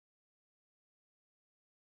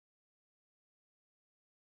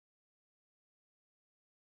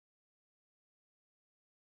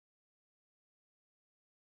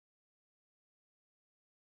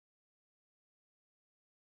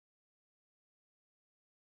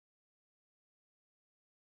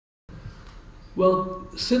Well,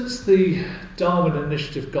 since the Darwin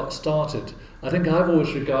Initiative got started, I think I've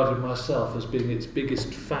always regarded myself as being its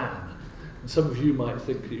biggest fan. And some of you might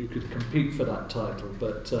think that you could compete for that title,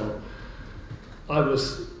 but I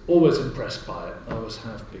was always impressed by it. I always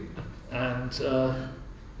have been. And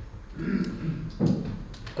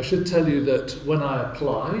I should tell you that when I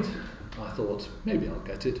applied, I thought, maybe I'll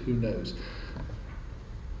get it, who knows.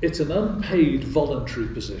 It's an unpaid voluntary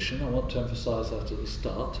position. I want to emphasise that at the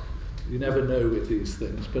start. You never know with these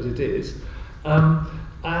things, but it is.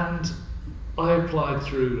 And I applied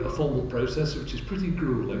through a formal process, which is pretty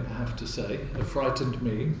gruelling, I have to say. It frightened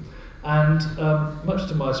me. And much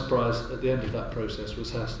to my surprise, at the end of that process,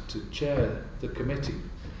 was asked to chair the committee.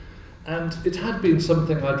 And it had been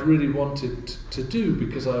something I'd really wanted to do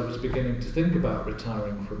because I was beginning to think about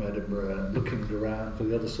retiring from Edinburgh and looking around for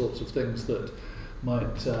the other sorts of things that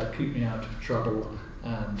might keep me out of trouble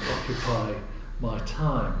and occupy my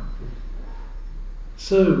time.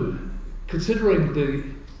 So, considering the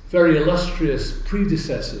very illustrious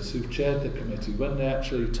predecessors who've chaired the committee, when they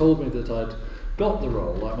actually told me that I'd got the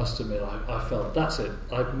role, I must admit, I felt, that's it,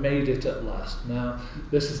 I've made it at last. Now,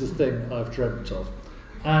 this is the thing I've dreamt of.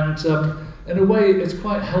 And in a way, it's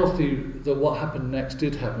quite healthy that what happened next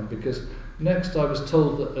did happen, because next I was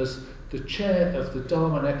told that as the chair of the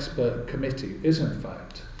Darwin Expert Committee is, in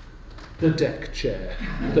fact, the DEC chair,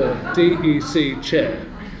 the DEC chair.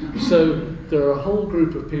 So there are a whole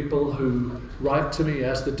group of people who write to me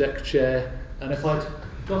as the DEC chair, and if I'd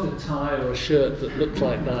got a tie or a shirt that looked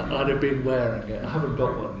like that, I'd have been wearing it. I haven't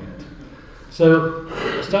got one yet. So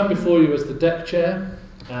I stand before you as the DEC chair,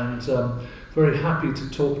 and very happy to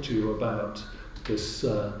talk to you about this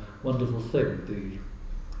wonderful thing, the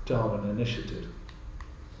Darwin Initiative.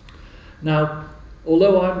 Now,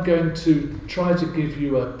 although I'm going to try to give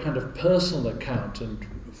you a kind of personal account and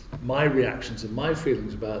my reactions and my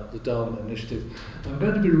feelings about the Darwin Initiative, I'm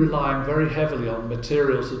going to be relying very heavily on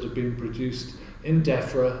materials that have been produced in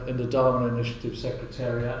DEFRA, in the Darwin Initiative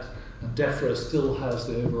Secretariat, and DEFRA still has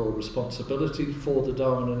the overall responsibility for the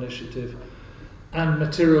Darwin Initiative, and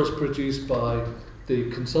materials produced by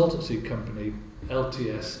the consultancy company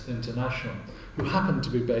LTS International, who happen to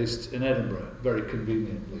be based in Edinburgh, very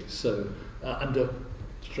conveniently. So, and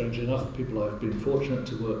strangely enough, people I've been fortunate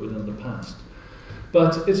to work with in the past.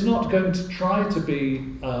 But it's not going to try to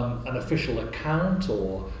be an official account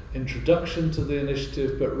or introduction to the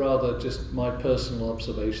initiative, but rather just my personal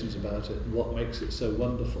observations about it and what makes it so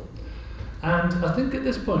wonderful. And I think at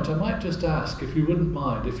this point I might just ask, if you wouldn't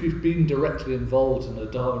mind, if you've been directly involved in a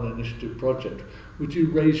Darwin Initiative project, would you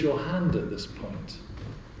raise your hand at this point?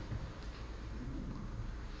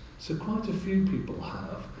 So quite a few people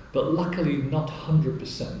have, but luckily not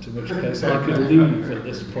 100%, in which case I could leave at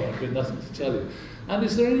this point with nothing to tell you. And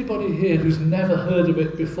is there anybody here who's never heard of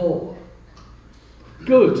it before?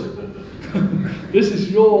 Good. This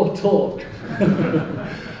is your talk.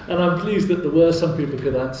 And I'm pleased that there were some people who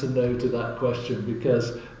could answer no to that question,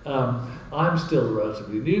 because I'm still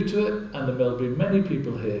relatively new to it, and there will be many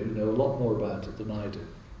people here who know a lot more about it than I do.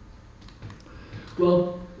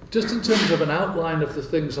 Well, just in terms of an outline of the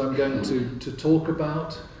things I'm going to talk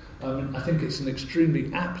about, I think it's an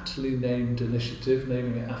extremely aptly named initiative.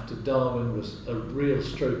 Naming it after Darwin was a real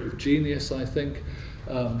stroke of genius, I think.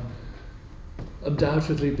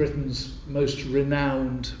 Undoubtedly Britain's most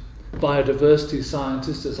renowned biodiversity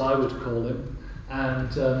scientist, as I would call him, and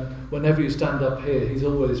whenever you stand up here, he's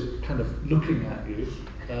always kind of looking at you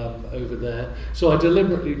over there. So I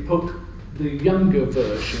deliberately put the younger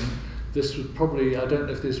version. This was probably, I don't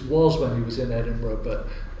know if this was when he was in Edinburgh, but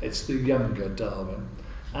it's the younger Darwin.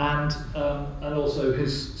 And also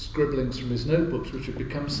his scribblings from his notebooks, which have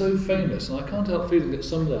become so famous. And I can't help feeling that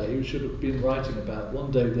someday he should have been writing about,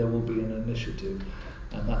 one day there will be an initiative,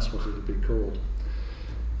 and that's what it would be called.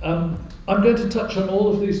 I'm going to touch on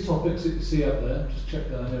all of these topics that you see up there. Just check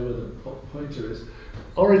that I know where the pointer is.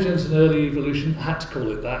 Origins and early evolution, I had to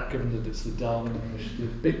call it that, given that it's the Darwin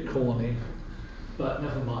Initiative. Bit corny, but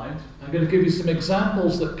never mind. I'm going to give you some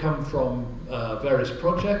examples that come from various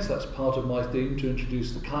projects. That's part of my theme, to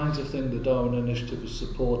introduce the kinds of thing the Darwin Initiative has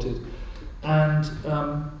supported. And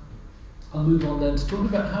I'll move on then to talk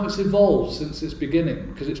about how it's evolved since its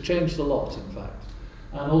beginning, because it's changed a lot, in fact.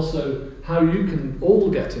 And also how you can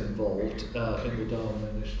all get involved in the Darwin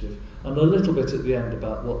Initiative, and a little bit at the end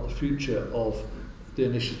about what the future of the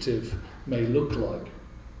initiative may look like.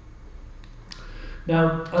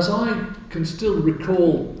 Now, as I can still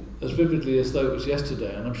recall as vividly as though it was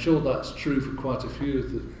yesterday, and I'm sure that's true for quite a few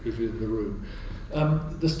of you in the room,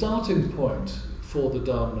 the starting point for the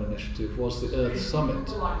Darwin Initiative was the Earth Summit.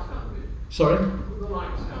 Sorry?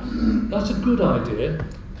 That's a good idea.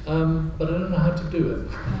 but I don't know how to do it.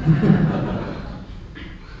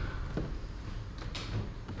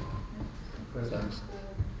 Thanks.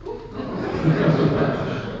 A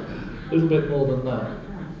little bit more than that.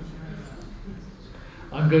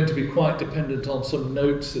 I'm going to be quite dependent on some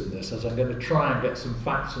notes in this, as I'm going to try and get some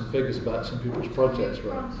facts and figures about some people's projects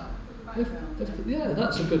right. Yeah,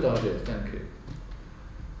 that's a good idea, thank you.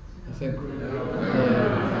 I think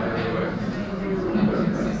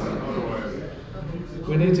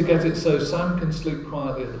we need to get it so Sam can sleep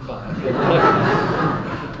quietly at the back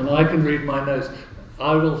and I can read my notes.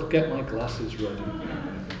 I will get my glasses ready.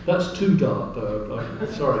 That's too dark though,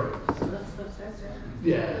 sorry.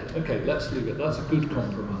 Yeah, okay, let's leave it. That's a good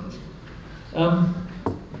compromise.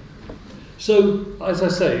 So, as I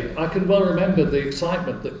say, I can well remember the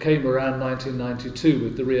excitement that came around 1992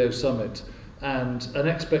 with the Rio Summit and an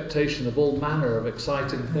expectation of all manner of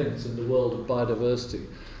exciting things in the world of biodiversity.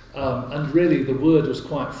 And really the word was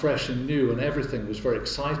quite fresh and new and everything was very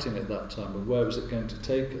exciting at that time, and where was it going to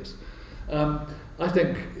take us? I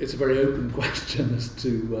think it's a very open question as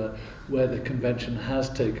to where the convention has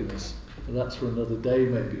taken us. That's for another day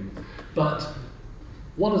maybe. But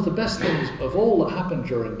one of the best things of all that happened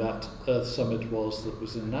during that Earth Summit was that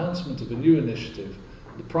was an announcement of a new initiative.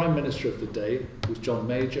 The Prime Minister of the day, who was John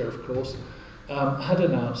Major of course, had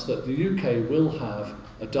announced that the UK will have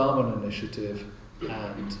a Darwin initiative,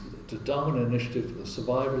 and the Darwin Initiative for the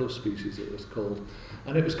Survival of Species it was called,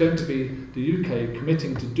 and it was going to be the UK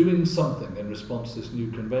committing to doing something in response to this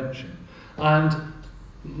new convention. And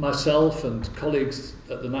myself and colleagues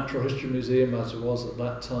at the Natural History Museum, as it was at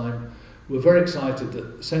that time, were very excited that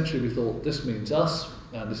essentially we thought this means us,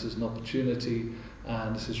 and this is an opportunity,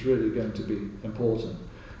 and this is really going to be important.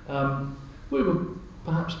 We were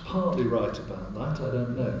perhaps partly right about that, I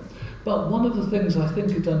don't know. But one of the things I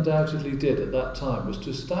think it undoubtedly did at that time was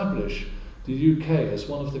to establish the UK as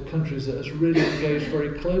one of the countries that has really engaged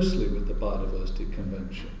very closely with the Biodiversity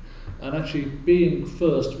Convention. And actually being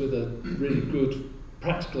first with a really good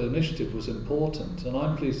practical initiative was important. And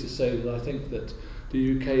I'm pleased to say that I think that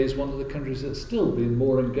the UK is one of the countries that's still been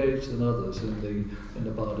more engaged than others in the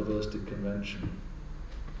Biodiversity Convention.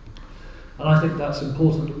 And I think that's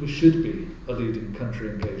important, that we should be a leading country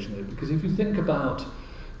engaged in it, because if you think about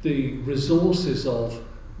the resources of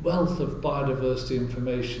wealth of biodiversity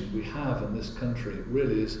information we have in this country, it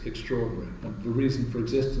really is extraordinary. And the reason for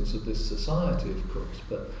existence of this society, of course,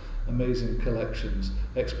 but amazing collections,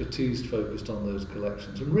 expertise focused on those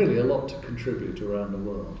collections, and really a lot to contribute around the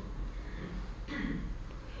world.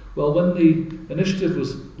 Well, when the initiative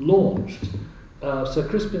was launched, Sir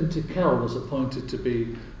Crispin Tickell was appointed to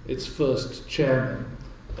be its first chairman.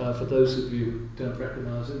 For those of you who don't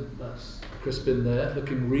recognise him, that's Crispin there,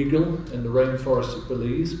 looking regal in the rainforest of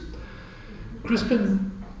Belize.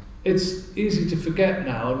 Crispin, it's easy to forget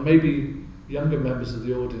now, and maybe younger members of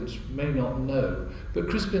the audience may not know, but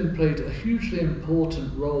Crispin played a hugely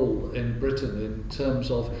important role in Britain in terms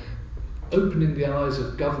of opening the eyes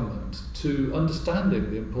of government to understanding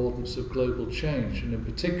the importance of global change, and in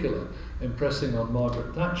particular impressing on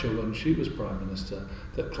Margaret Thatcher when she was Prime Minister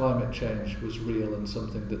that climate change was real and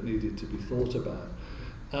something that needed to be thought about.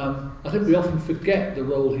 I think we often forget the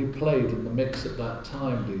role he played in the mix at that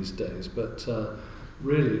time these days, but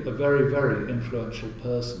really a very, very influential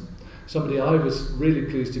person. Somebody I was really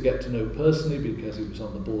pleased to get to know personally because he was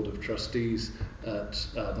on the board of trustees at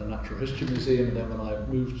the Natural History Museum, and then when I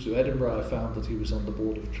moved to Edinburgh I found that he was on the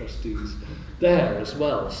board of trustees there as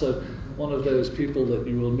well. So one of those people that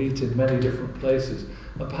you will meet in many different places.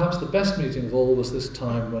 And perhaps the best meeting of all was this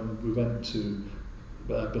time when we went to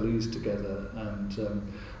Belize together, and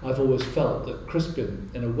I've always felt that Crispin,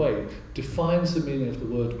 in a way, defines the meaning of the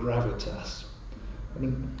word gravitas. I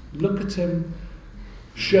mean, look at him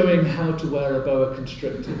showing how to wear a boa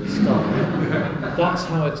constrictor with style. That's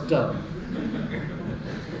how it's done.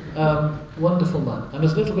 Wonderful man. And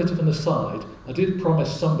as a little bit of an aside, I did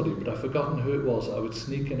promise somebody, but I've forgotten who it was, I would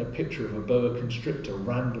sneak in a picture of a boa constrictor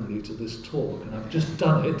randomly to this talk, and I've just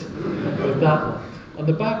done it with that one. And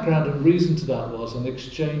the background and reason to that was an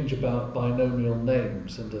exchange about binomial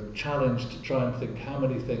names and a challenge to try and think how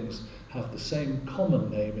many things have the same common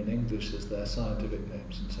name in English as their scientific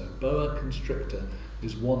names. And so boa constrictor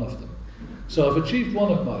is one of them. So I've achieved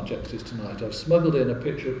one of my objectives tonight. I've smuggled in a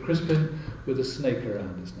picture of Crispin with a snake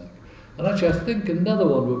around his neck. And actually I think another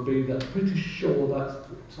one would be that I'm pretty sure that's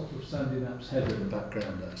the top of Sandy Knapp's head in the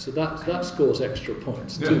background there. So that scores extra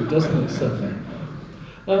points too, doesn't it, certainly?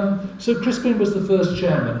 So Crispin was the first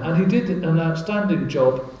chairman, and he did an outstanding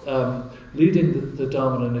job leading the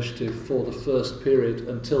Darwin Initiative for the first period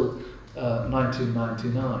until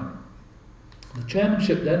 1999. The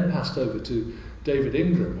chairmanship then passed over to David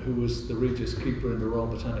Ingram, who was the Regius Keeper in the Royal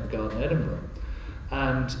Botanic Garden, Edinburgh.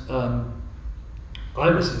 And I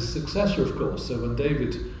was his successor, of course, so when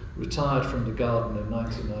David retired from the garden in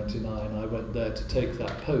 1999, I went there to take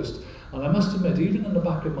that post. And I must admit, even in the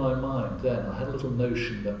back of my mind then, I had a little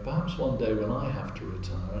notion that perhaps one day when I have to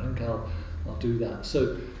retire, I think I'll do that.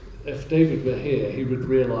 So if David were here, he would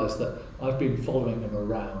realise that I've been following him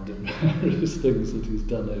around in various things that he's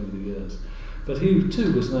done over the years. But he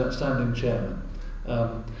too was an outstanding chairman.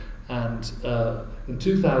 In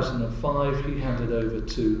 2005, he handed over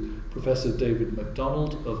to Professor David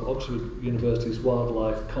MacDonald of Oxford University's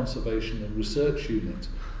Wildlife Conservation and Research Unit.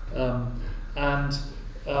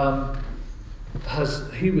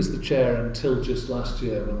 He was the chair until just last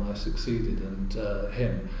year when I succeeded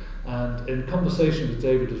him. And in conversation with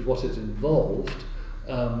David as what it involved,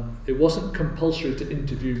 it wasn't compulsory to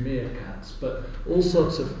interview meerkats, but all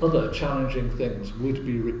sorts of other challenging things would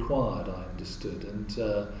be required, I understood.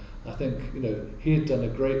 And I think, he had done a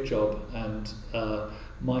great job, and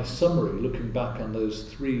my summary, looking back on those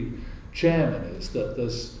three chairmen, is that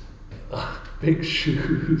there's big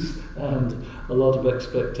shoes and a lot of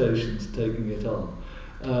expectations taking it on.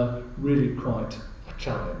 Really quite a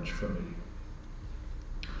challenge for me.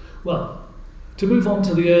 Well, to move on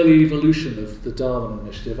to the early evolution of the Darwin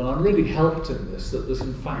Initiative, and I'm really helped in this that there's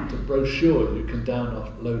in fact a brochure you can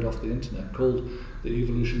download off the internet called The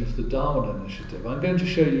Evolution of the Darwin Initiative. I'm going to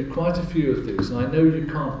show you quite a few of these, and I know you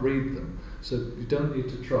can't read them, so you don't need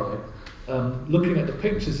to try. Looking at the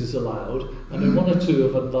pictures is allowed, and in one or two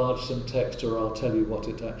have enlarged some text, or I'll tell you what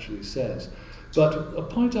it actually says. But a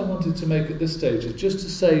point I wanted to make at this stage is just to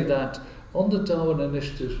say that on the Darwin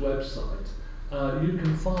Initiative's website, you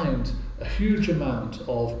can find a huge amount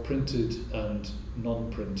of printed and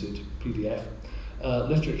non-printed PDF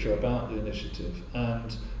literature about the initiative,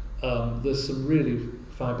 and there's some really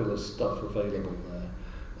fabulous stuff available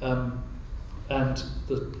there. And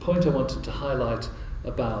the point I wanted to highlight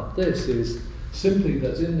about this is simply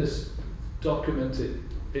that in this document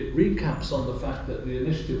it recaps on the fact that the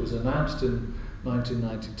initiative was announced in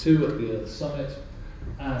 1992 at the Earth Summit,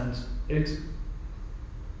 and it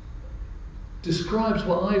describes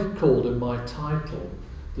what I've called in my title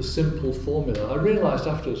the simple formula. I realised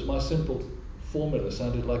afterwards my simple formula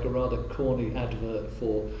sounded like a rather corny advert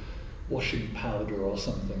for washing powder or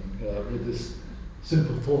something, with this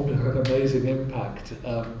simple formula and amazing impact.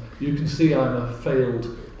 You can see I'm a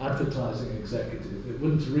failed advertising executive. It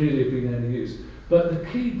wouldn't really have been any use. But the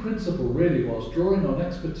key principle really was drawing on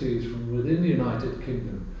expertise from within the United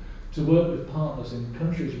Kingdom to work with partners in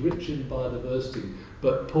countries rich in biodiversity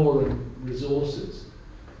but poor in resources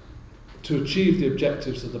to achieve the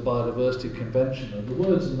objectives of the Biodiversity Convention. And the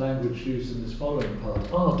words and language used in this following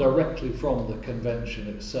part are directly from the convention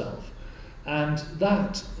itself. And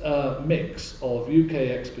that mix of UK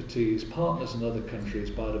expertise, partners in other countries,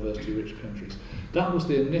 biodiversity-rich countries, that was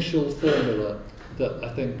the initial formula that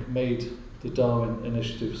I think made the Darwin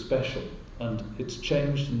Initiative special. And it's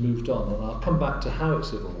changed and moved on, and I'll come back to how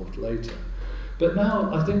it's evolved later. But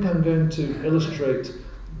now I think I'm going to illustrate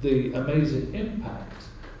the amazing impact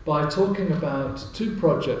by talking about two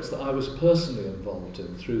projects that I was personally involved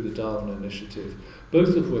in through the Darwin Initiative,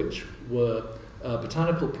 both of which were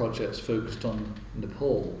botanical projects focused on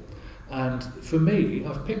Nepal. And for me,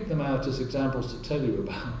 I've picked them out as examples to tell you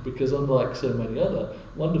about, because unlike so many other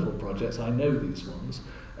wonderful projects, I know these ones.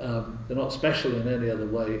 They're not special in any other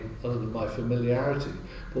way other than my familiarity.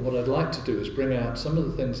 But what I'd like to do is bring out some of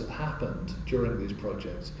the things that happened during these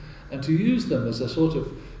projects and to use them as a sort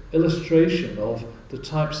of illustration of the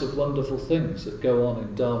types of wonderful things that go on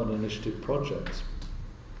in Darwin Initiative projects.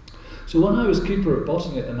 So when I was keeper of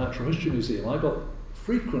botany at the Natural History Museum, I got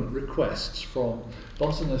frequent requests from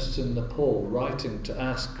botanists in Nepal writing to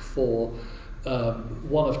ask for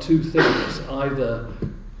one of two things, either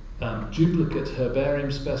duplicate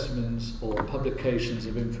herbarium specimens or publications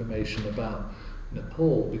of information about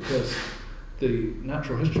Nepal, because the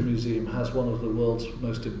Natural History Museum has one of the world's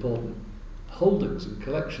most important holdings and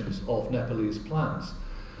collections of Nepalese plants.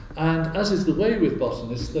 And as is the way with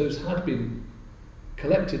botanists, those had been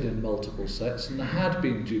collected in multiple sets and there had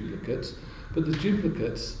been duplicates, but the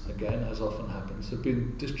duplicates, again, as often happens, have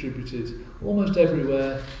been distributed almost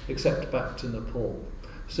everywhere except back to Nepal.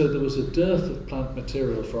 So there was a dearth of plant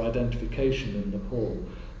material for identification in Nepal,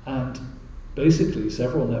 and basically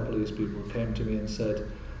several Nepalese people came to me and said,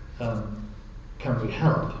 can we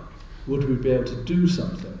help? Would we be able to do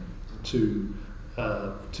something to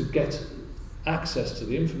get access to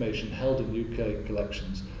the information held in UK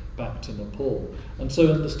collections back to Nepal? And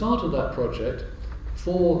so at the start of that project,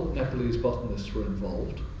 4 Nepalese botanists were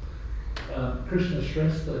involved. Krishna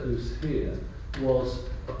Shrestha, who's here, was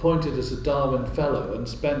appointed as a Darwin Fellow and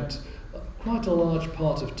spent quite a large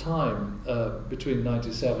part of time between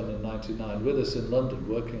 97 and 99 with us in London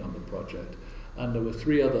working on the project. And there were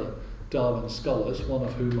 3 other Darwin scholars, one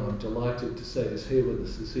of whom I'm delighted to say is here with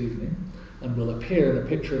us this evening and will appear in a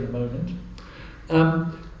picture in a moment.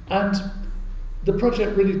 And the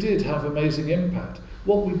project really did have amazing impact.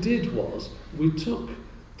 What we did was we took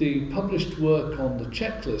the published work on the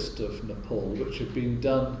checklist of Nepal, which had been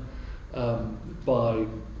done by,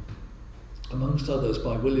 amongst others,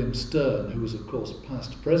 by William Stern, who was of course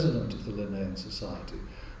past president of the Linnean Society.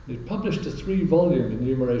 And he'd published a 3-volume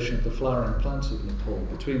enumeration of the flowering plants of Nepal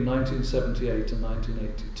between 1978 and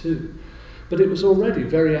 1982. But it was already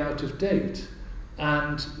very out of date.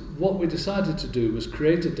 And what we decided to do was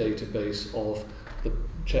create a database of the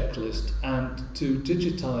checklist and to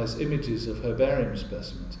digitize images of herbarium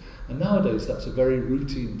specimens. And nowadays that's a very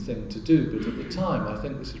routine thing to do, but at the time I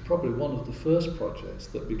think this is probably one of the first projects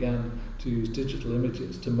that began to use digital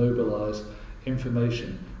images to mobilize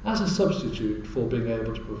information as a substitute for being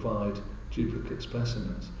able to provide duplicate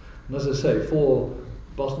specimens. And as I say, 4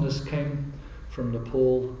 botanists came from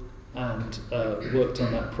Nepal and worked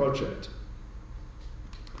on that project.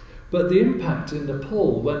 But the impact in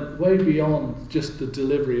Nepal went way beyond just the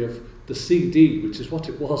delivery of the CD, which is what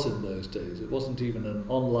it was in those days. It wasn't even an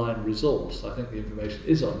online resource. I think the information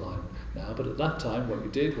is online now, but at that time what you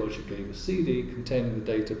did was you gave a CD containing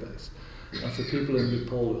the database. And for people in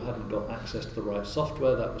Nepal who hadn't got access to the right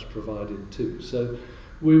software, that was provided too. So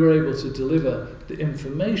we were able to deliver the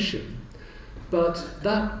information, but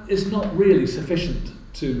that is not really sufficient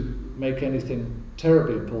to make anything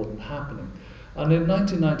terribly important happening. And in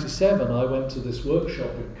 1997, I went to this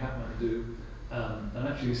workshop in Kathmandu, and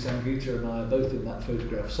actually Sangeeta and I are both in that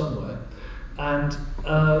photograph somewhere. And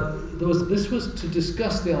this was to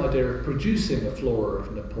discuss the idea of producing a flora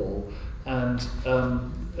of Nepal, and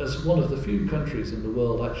as one of the few countries in the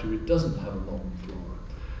world actually which doesn't have a modern flora.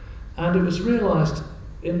 And it was realised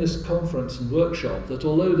in this conference and workshop that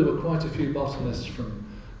although there were quite a few botanists from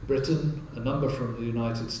Britain, a number from the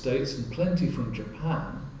United States, and plenty from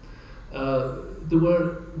Japan, there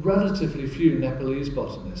were relatively few Nepalese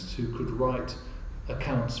botanists who could write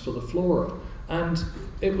accounts for the flora. And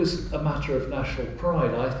it was a matter of national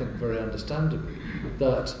pride, I think very understandably,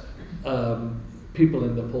 that people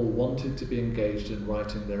in Nepal wanted to be engaged in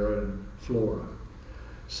writing their own flora.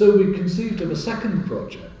 So we conceived of a second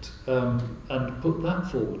project and put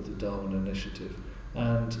that forward, the Darwin Initiative,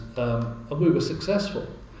 and we were successful.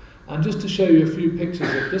 And just to show you a few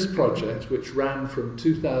pictures of this project, which ran from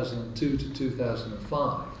 2002 to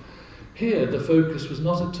 2005, here the focus was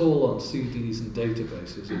not at all on CDs and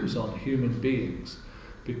databases, it was on human beings,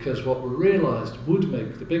 because what we realised would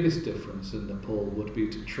make the biggest difference in Nepal would be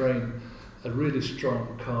to train a really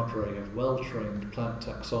strong cadre of well-trained plant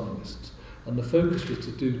taxonomists. And the focus was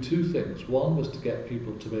to do 2 things. One was to get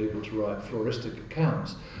people to be able to write floristic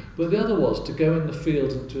accounts, but the other was to go in the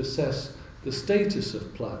field and to assess the status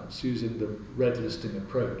of plants using the red listing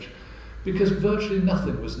approach, because virtually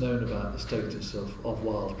nothing was known about the status of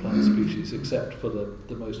wild plant species except for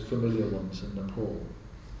the most familiar ones in Nepal.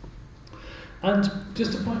 And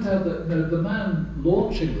just to point out that the man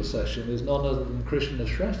launching the session is none other than Krishna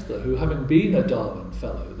Shrestha, who, having been a Darwin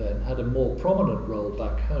Fellow, then had a more prominent role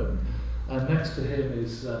back home. And next to him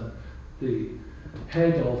is the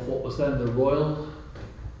head of what was then the Royal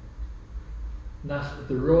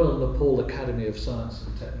Nepal Academy of Science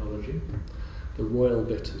and Technology. The royal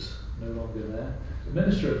bit is no longer there. The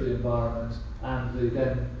Minister of the Environment and the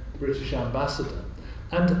then British Ambassador.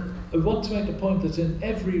 And I want to make the point that in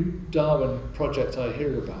every Darwin project I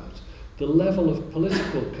hear about, the level of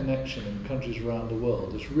political connection in countries around the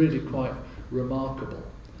world is really quite remarkable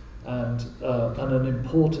and an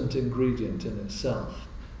important ingredient in itself.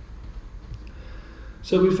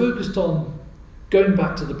 So we focused on going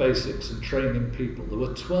back to the basics and training people. There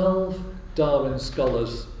were 12 Darwin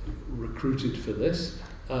scholars recruited for this.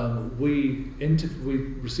 We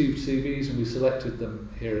received CVs and we selected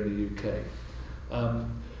them here in the UK.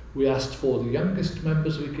 We asked for the youngest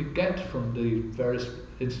members we could get from the various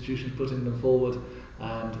institutions putting them forward,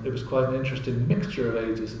 and it was quite an interesting mixture of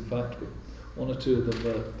ages. In fact, 1 or 2 of them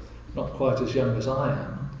were not quite as young as I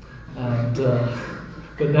am, and,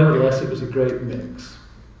 but nevertheless it was a great mix.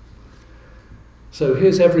 So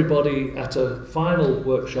here's everybody at a final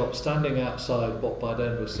workshop standing outside what by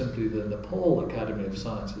then was simply the Nepal Academy of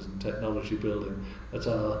Sciences and Technology building at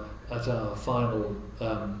our final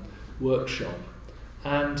workshop.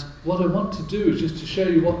 And what I want to do is just to show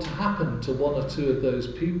you what happened to 1 or 2 of those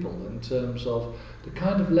people in terms of the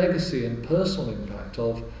kind of legacy and personal impact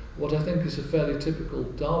of what I think is a fairly typical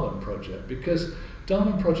Darwin project, because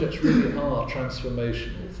Darwin projects really are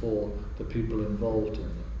transformational for the people involved in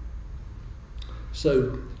them.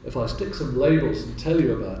 So if I stick some labels and tell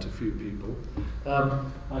you about a few people,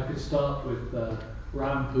 I could start with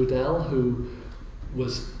Ram Pudel, who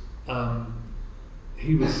was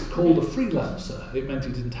he was called a freelancer. It meant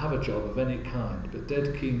he didn't have a job of any kind, but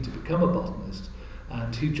dead keen to become a botanist,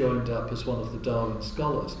 and he joined up as one of the Darwin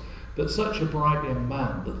scholars. But such a bright young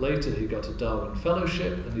man that later he got a Darwin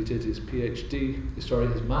Fellowship, and he did his PhD,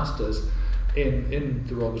 his Master's, in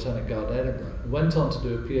the Royal Botanic Garden, Edinburgh, and went on to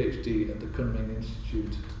do a PhD at the Kunming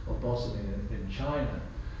Institute of Botany in China,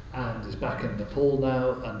 and is back in Nepal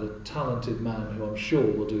now, and a talented man who I'm sure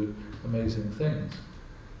will do amazing things.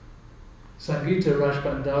 Sangeeta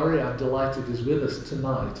Rajbandari, I'm delighted, is with us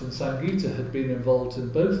tonight, and Sangeeta had been involved in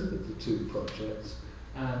both of the two projects,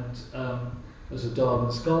 and as a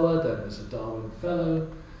Darwin scholar, then as a Darwin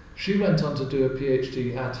Fellow. She went on to do a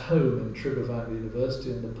PhD at home in Tribhuvan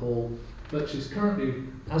University in Nepal, but she's currently,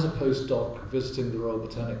 as a postdoc, visiting the Royal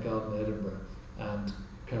Botanic Garden, Edinburgh, and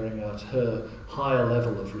carrying out her higher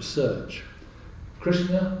level of research.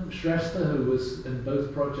 Krishna Shrestha, who was in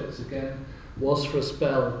both projects again, was for a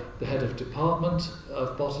spell the head of department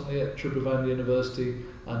of botany at Tribhuvan University,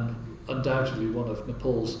 and undoubtedly one of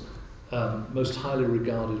Nepal's most highly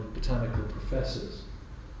regarded botanical professors.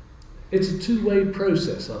 It's a two-way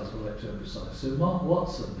process, I would like to emphasise. So Mark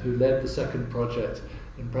Watson, who led the second project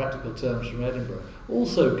in practical terms from Edinburgh,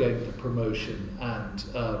 also gained the promotion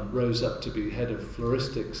and rose up to be head of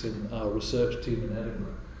floristics in our research team in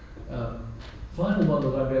Edinburgh. Final one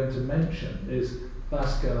that I'm going to mention is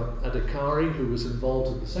Bhaskar Adhikari, who was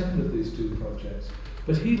involved in the second of these two projects,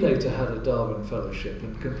 but he later had a Darwin Fellowship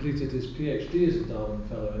and completed his PhD as a Darwin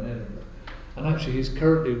Fellow in Edinburgh. And actually he's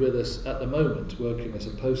currently with us at the moment working as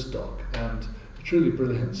a postdoc, and a truly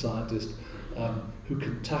brilliant scientist who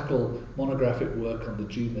can tackle monographic work on the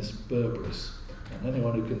genus Berberis. And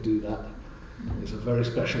anyone who can do that is a very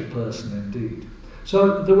special person indeed.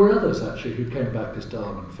 So there were others actually who came back as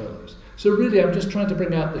Darwin Fellows. So really I'm just trying to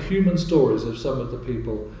bring out the human stories of some of the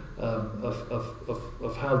people,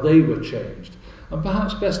 of how they were changed. And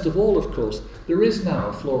perhaps best of all, of course, there is now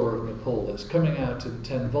a Flora of Nepal that's coming out in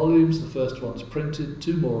 10 volumes. The first one's printed,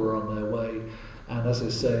 2 more are on their way. And as I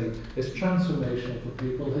say, it's transformational for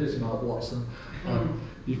people. Here's Mark Watson.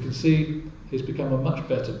 You can see he's become a much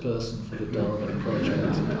better person for the Darwin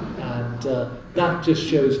project. And that just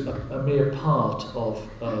shows a mere part of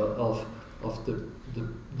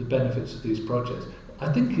the benefits of these projects.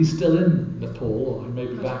 I think he's still in Nepal, or he may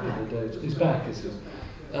be back in the days. He's back, is he?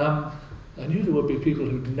 I knew there would be people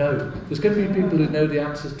who know. There's going to be people who know the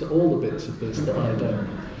answers to all the bits of this that I don't.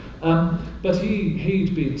 But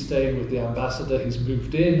he'd been staying with the ambassador. He's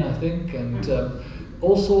moved in, I think, and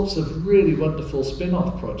all sorts of really wonderful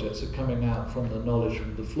spin-off projects are coming out from the knowledge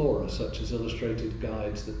from the flora, such as illustrated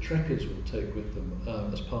guides that trekkers will take with them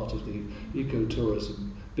as part of the ecotourism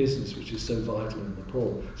business, which is so vital in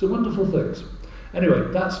Nepal. So wonderful things.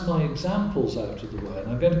 Anyway, that's my examples out of the way,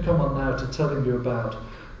 and I'm going to come on now to telling you about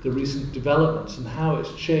the recent developments and how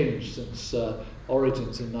it's changed since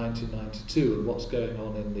origins in 1992 and what's going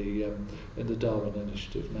on in the Darwin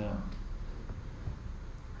Initiative now.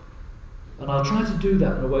 And I'll try to do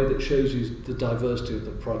that in a way that shows you the diversity of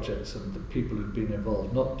the projects and the people who've been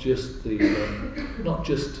involved, not just the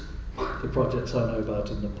projects I know about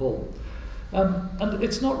in Nepal. And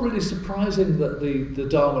it's not really surprising that the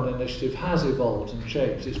Darwin Initiative has evolved and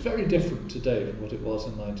changed. It's very different today from what it was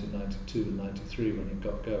in 1992 and 93 when it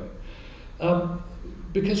got going.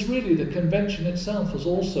 Because really the convention itself has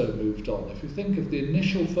also moved on. If you think of the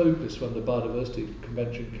initial focus when the Biodiversity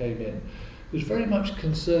Convention came in, it was very much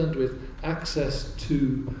concerned with access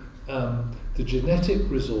to the genetic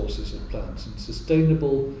resources of plants and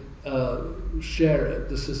sustainable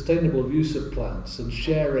the sustainable use of plants and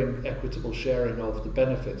equitable sharing of the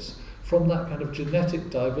benefits from that kind of genetic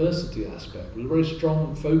diversity aspect, with a very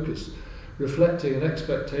strong focus reflecting an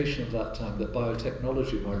expectation of that time that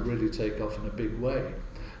biotechnology might really take off in a big way,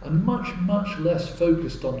 and much, much less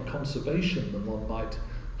focused on conservation than one might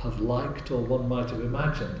have liked or one might have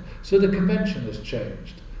imagined. So the convention has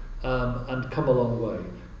changed and come a long way.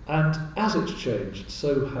 And as it's changed,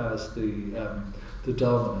 so has the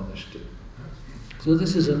Darwin Initiative. So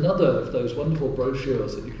this is another of those wonderful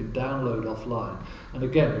brochures that you can download offline, and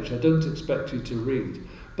again, which I don't expect you to read,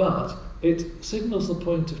 but it signals the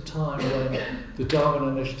point of time when the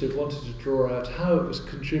Darwin Initiative wanted to draw out how it was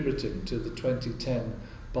contributing to the 2010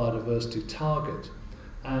 biodiversity target.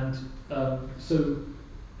 And so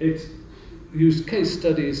it used case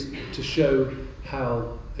studies to show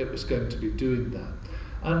how it was going to be doing that.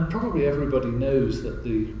 And probably everybody knows that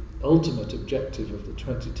the ultimate objective of the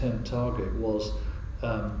 2010 target was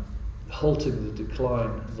halting the decline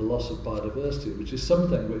and the loss of biodiversity, which is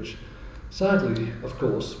something which, sadly, of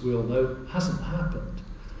course, we all know, hasn't happened.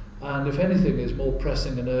 And if anything, is more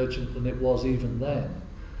pressing and urgent than it was even then.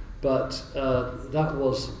 But that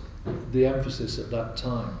was the emphasis at that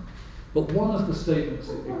time. But one of the statements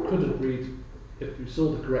that you couldn't read if you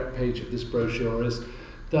saw the correct page of this brochure is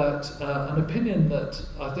that an opinion that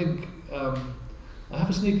I think, I have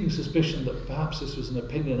a sneaking suspicion that perhaps this was an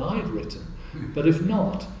opinion I'd written, but if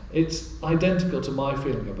not, it's identical to my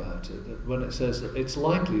feeling about it, that when it says that it's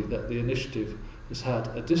likely that the initiative has had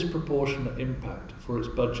a disproportionate impact for its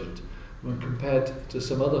budget when compared to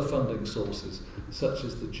some other funding sources, such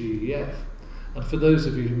as the GEF. And for those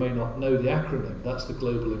of you who may not know the acronym, that's the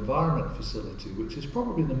Global Environment Facility, which is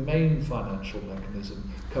probably the main financial mechanism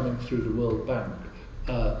coming through the World Bank,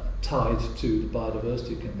 tied to the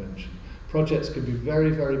Biodiversity Convention. Projects can be very,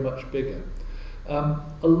 very much bigger.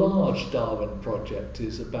 A large Darwin project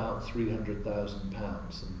is about £300,000,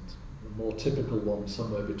 and the more typical one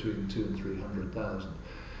somewhere between 200,000 and 300,000.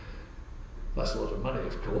 That's a lot of money,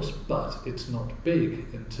 of course, but it's not big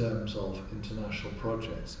in terms of international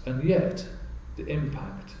projects. And yet, the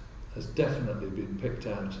impact has definitely been picked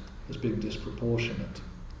out as being disproportionate.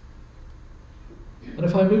 And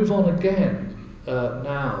if I move on again,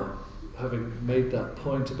 now, having made that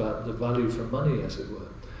point about the value for money, as it were,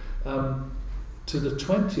 to the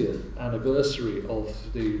 20th anniversary of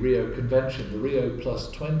the Rio Convention, the Rio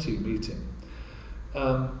 +20 meeting,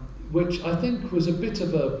 which I think was a bit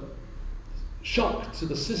of a shock to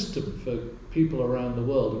the system for people around the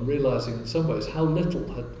world, and realising in some ways how little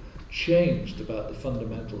had changed about the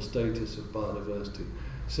fundamental status of biodiversity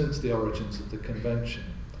since the origins of the convention.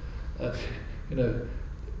 You know,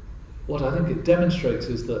 what I think it demonstrates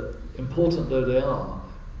is that, important though they are,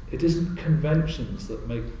 it isn't conventions that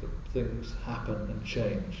make things happen and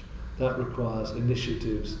change. That requires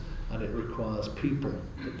initiatives, and it requires people,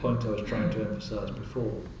 the point I was trying to emphasise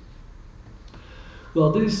before.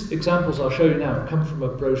 Well, these examples I'll show you now come from a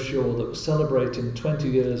brochure that was celebrating 20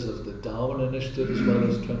 years of the Darwin Initiative as well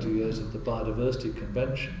as 20 years of the Biodiversity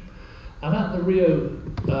Convention. And at the Rio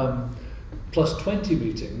 +20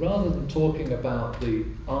 meeting, rather than talking about the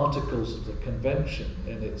articles of the convention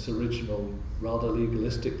in its original rather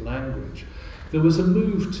legalistic language, there was a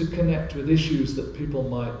move to connect with issues that people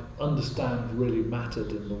might understand really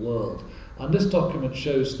mattered in the world. And this document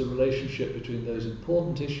shows the relationship between those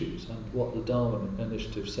important issues and what the Darwin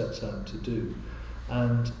Initiative sets out to do.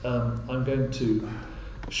 And I'm going to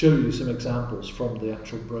show you some examples from the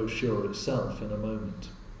actual brochure itself in a moment.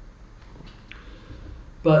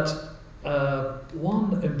 But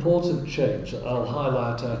one important change that I'll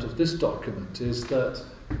highlight out of this document is that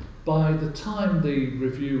by the time the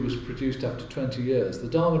review was produced after 20 years, the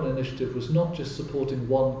Darwin Initiative was not just supporting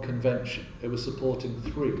one convention, it was supporting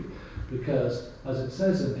 3. Because, as it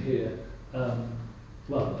says in here,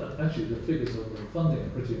 well, actually the figures of the funding are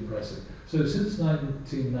pretty impressive. So since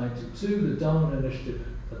 1992, the Darwin Initiative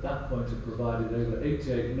at that point had provided over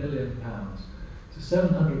 £88 million to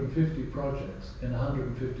 750 projects in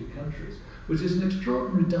 150 countries, which is an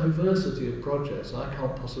extraordinary diversity of projects. I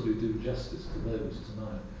can't possibly do justice to those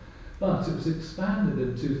tonight. But it was expanded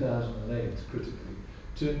in 2008, critically,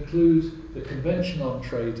 to include the Convention on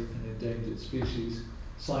Trade in Endangered Species,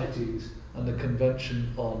 CITES, and the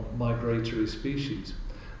Convention on Migratory Species.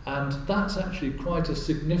 And that's actually quite a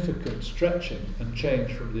significant stretching and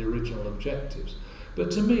change from the original objectives. But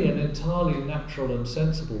to me, an entirely natural and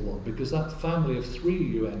sensible one, because that family of 3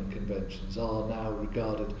 UN conventions are now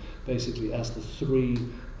regarded basically as the 3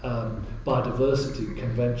 biodiversity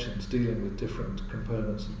conventions dealing with different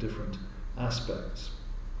components and different aspects.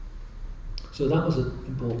 So that was an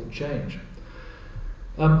important change.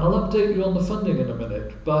 I'll update you on the funding in a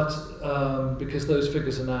minute, but because those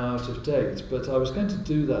figures are now out of date. But I was going to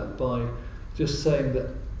do that by just saying that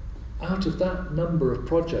out of that number of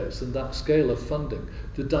projects and that scale of funding,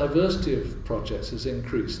 the diversity of projects has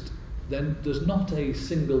increased. Then there's not a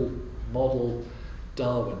single model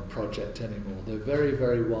Darwin project anymore. They're very,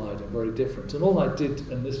 very wide and very different. And all I did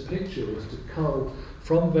in this picture was to cull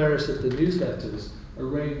from various of the newsletters a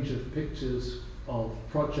range of pictures of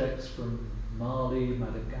projects from Mali,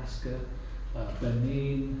 Madagascar,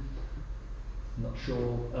 Benin, not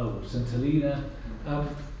sure, St Helena,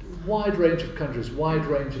 wide range of countries, wide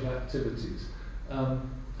range of activities,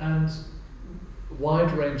 and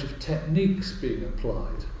wide range of techniques being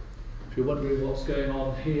applied. If you're wondering what's going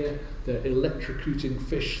on here, they're electrocuting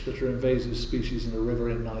fish that are invasive species in a river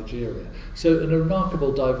in Nigeria. So a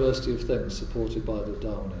remarkable diversity of things supported by the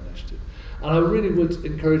Darwin Initiative. And I really would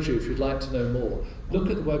encourage you, if you'd like to know more, look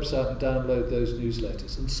at the website and download those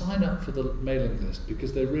newsletters and sign up for the mailing list,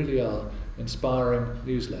 because they really are inspiring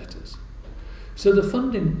newsletters. So the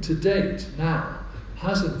funding to date now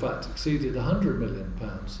has in fact exceeded £100 million,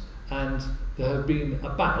 and there have been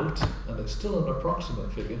about, and it's still an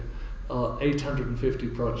approximate figure, 850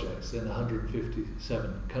 projects in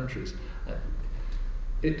 157 countries.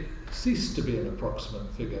 It ceased to be an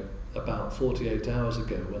approximate figure about 48 hours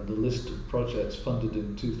ago, when the list of projects funded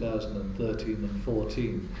in 2013 and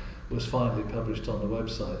 14 was finally published on the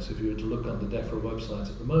website. So if you were to look on the DEFRA website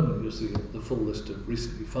at the moment, you'll see the full list of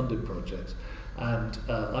recently funded projects. And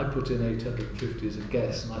I put in 850 as a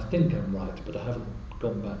guess, and I think I'm right, but I haven't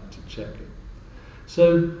gone back to check it.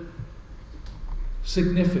 So,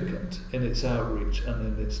 significant in its outreach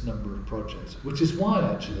and in its number of projects, which is why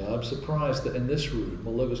actually I'm surprised that in this room,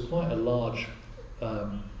 although there was quite a large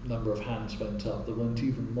number of hands went up, there weren't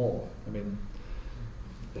even more. I mean,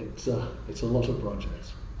 it's a lot of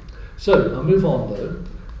projects. So I'll move on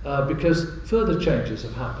though, because further changes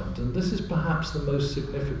have happened, and this is perhaps the most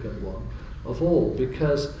significant one of all,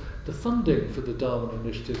 because the funding for the Darwin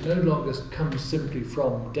Initiative no longer comes simply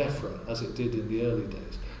from DEFRA as it did in the early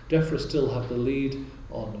days. DEFRA still have the lead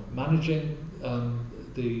on managing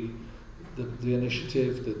the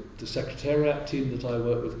initiative. The Secretariat team that I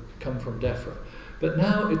work with come from DEFRA. But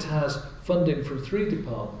now it has funding from 3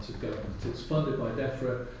 departments of government. It's funded by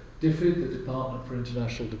DEFRA, DFID, the Department for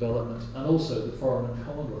International Development, and also the Foreign and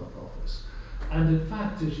Commonwealth Office. And in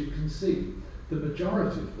fact, as you can see, the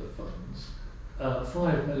majority of the funds,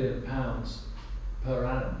 £5 million per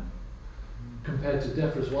annum, compared to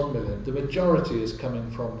DEFRA's 1 million, the majority is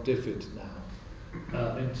coming from DFID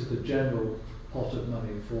now into the general pot of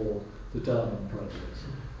money for the Darwin projects.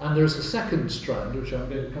 And there is a second strand, which I'm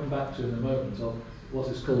going to come back to in a moment, of what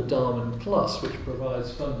is called Darwin Plus, which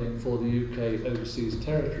provides funding for the UK overseas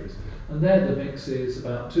territories. And there the mix is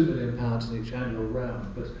about £2 million in each annual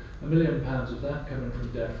round, but £1 million of that coming from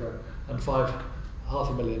DEFRA and half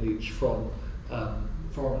a million each from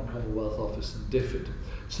Foreign and Commonwealth Office and DFID.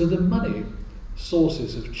 So the money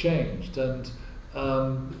sources have changed, and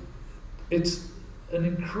it's an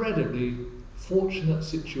incredibly fortunate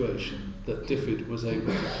situation that DFID was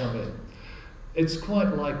able to come in. It's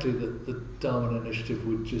quite likely that the Darwin Initiative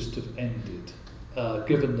would just have ended,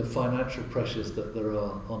 given the financial pressures that there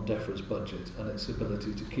are on DEFRA's budget and its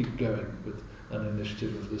ability to keep going with an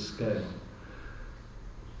initiative of this scale.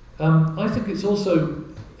 I think it's also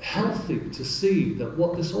healthy to see that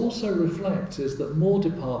what this also reflects is that more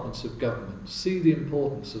departments of government see the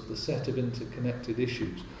importance of the set of interconnected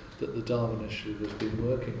issues that the Darwin Initiative has been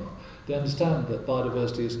working on. They understand that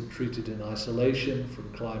biodiversity isn't treated in isolation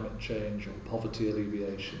from climate change or poverty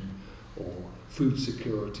alleviation or food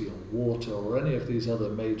security or water or any of these other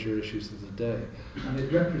major issues of the day. And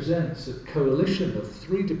it represents a coalition of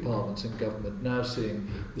 3 departments in government now seeing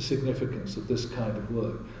the significance of this kind of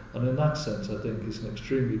work. And in that sense, I think it's an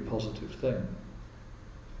extremely positive thing.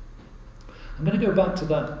 I'm going to go back to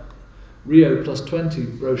that Rio Plus 20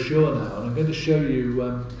 brochure now, and I'm going to show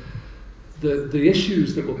you the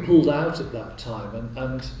issues that were pulled out at that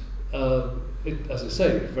time. As I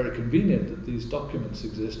say, it's very convenient that these documents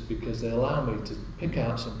exist, because they allow me to pick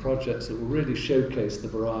out some projects that will really showcase the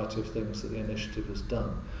variety of things that the initiative has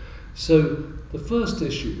done. So the first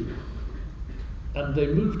issue, and they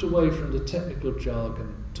moved away from the technical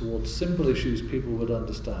jargon towards simple issues people would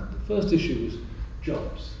understand. The first issue was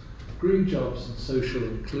jobs, green jobs and social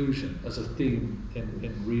inclusion as a theme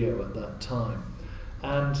in Rio at that time.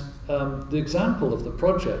 And the example of the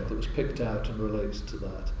project that was picked out and relates to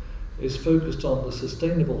that is focused on the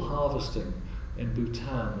sustainable harvesting in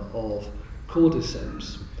Bhutan of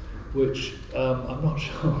cordyceps, which I'm not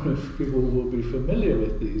sure if people will be familiar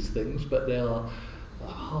with these things, but they are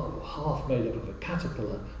half made up of a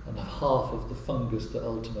caterpillar and half of the fungus that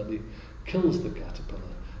ultimately kills the caterpillar.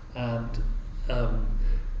 And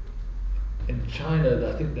in China,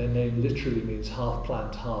 I think their name literally means half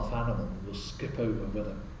plant, half animal. We'll skip over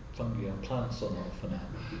whether fungi are plants or not for now.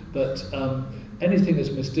 But anything as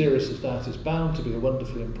mysterious as that is bound to be a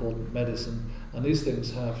wonderfully important medicine, and these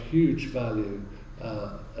things have huge value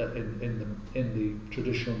in the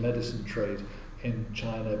traditional medicine trade in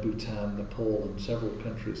China, Bhutan, Nepal, and several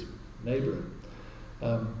countries neighbouring.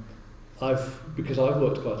 Because I've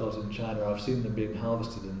worked quite a lot in China, I've seen them being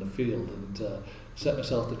harvested in the field, and set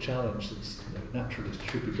myself the challenge, since naturalists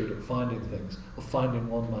should be good at finding things, of finding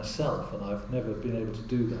one myself, and I've never been able to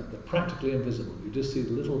do that. They're practically invisible. You just see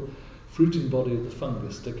the little fruiting body of the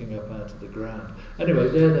fungus sticking up out of the ground. Anyway,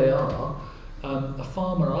 there they are. A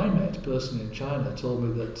farmer I met personally in China told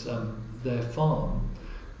me that their farm,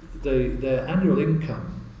 their annual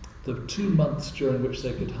income, the 2 months during which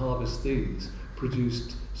they could harvest these,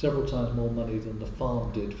 produced several times more money than the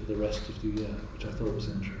farm did for the rest of the year, which I thought was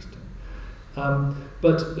interesting.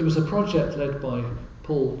 But there was a project led by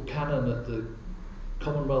Paul Cannon at the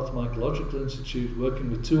Commonwealth Mycological Institute, working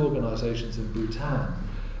with 2 organisations in Bhutan.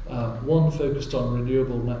 One focused on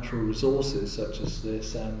renewable natural resources such as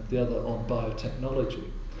this, and the other on biotechnology.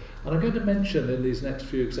 And I'm going to mention in these next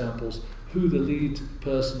few examples who the lead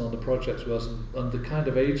person on the project was and the kind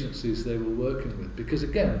of agencies they were working with, because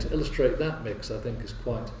again, to illustrate that mix I think is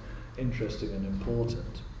quite interesting and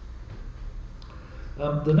important.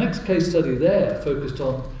 The next case study there focused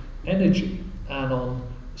on energy and on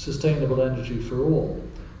sustainable energy for all.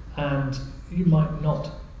 And you might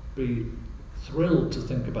not be thrilled to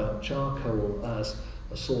think about charcoal as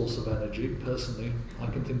a source of energy. Personally, I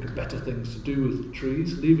can think of better things to do with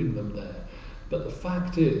trees, leaving them there. But the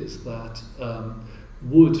fact is that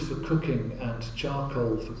wood for cooking and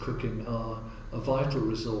charcoal for cooking are a vital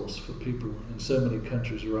resource for people in so many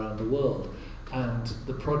countries around the world. And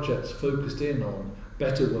the project's focused in on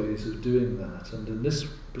better ways of doing that. And in this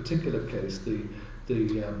particular case, the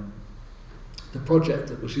project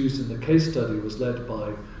that was used in the case study was led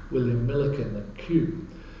by William Milliken at Kew,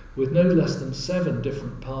 with no less than 7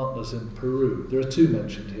 different partners in Peru. There are 2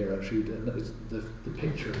 mentioned here actually, and the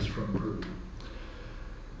picture is from Peru.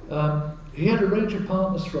 He had a range of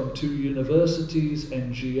partners from 2 universities,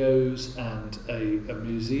 NGOs, and a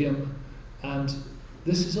museum, and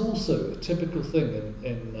this is also a typical thing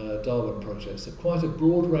in Darwin projects, that quite a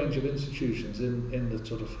broad range of institutions in the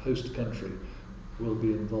sort of host country will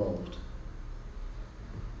be involved,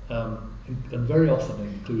 and very often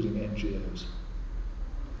including NGOs.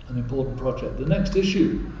 An important project. The next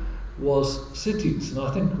issue was cities, and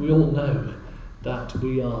I think we all know that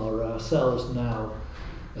we are ourselves now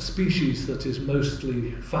a species that is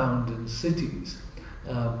mostly found in cities.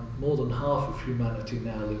 More than half of humanity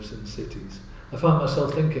now lives in cities. I found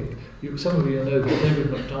myself thinking, some of you know that David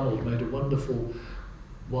MacDonald made a wonderful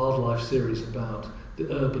wildlife series about the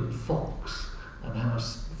urban fox and how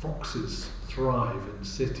foxes thrive in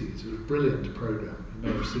cities. It was a brilliant programme, you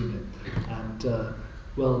may have seen it. And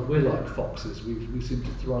well, we're like foxes, we seem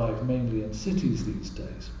to thrive mainly in cities these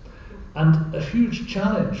days. And a huge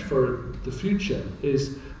challenge for the future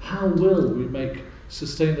is, how will we make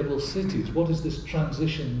sustainable cities? What is this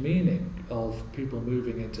transition meaning of people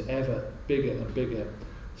moving into ever bigger and bigger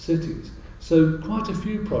cities? So quite a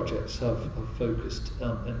few projects have focused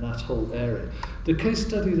in that whole area. The case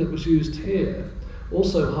study that was used here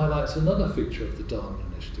also highlights another feature of the Darwin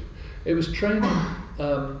Initiative. It was training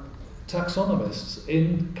taxonomists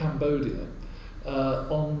in Cambodia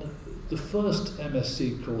on the first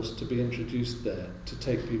MSc course to be introduced there to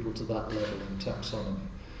take people to that level in taxonomy.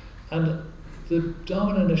 And the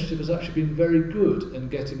Darwin Initiative has actually been very good in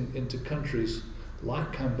getting into countries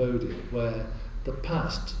like Cambodia, where the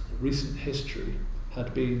past, recent history,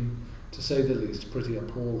 had been, to say the least, pretty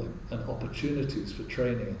appalling, and opportunities for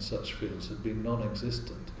training in such fields had been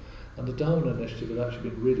non-existent. And the Darwin Initiative had actually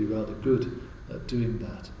been really rather good at doing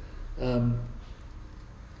that.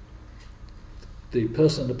 The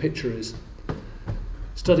person in the picture is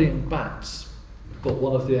studying bats, but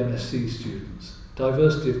one of the MSc students.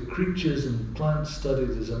 Diversity of creatures and plants studied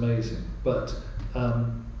is amazing, but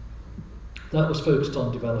that was focused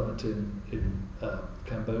on development in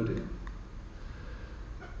Cambodia.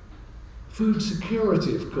 Food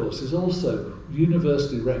security, of course, is also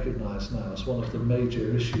universally recognised now as one of the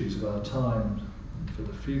major issues of our time for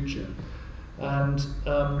the future. And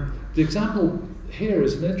the example here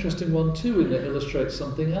is an interesting one too, and it illustrates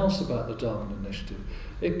something else about the Darwin Initiative.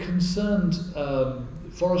 It concerned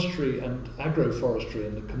forestry and agroforestry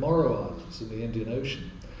in the Comoro Islands in the Indian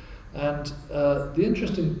Ocean. And the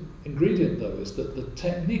interesting ingredient, though, is that the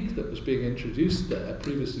technique that was being introduced there,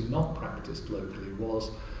 previously not practiced locally,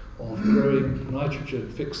 was of growing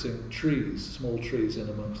nitrogen-fixing trees, small trees in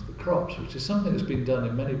amongst the crops, which is something that's been done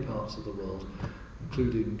in many parts of the world,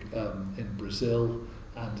 including in Brazil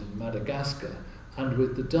and in Madagascar. And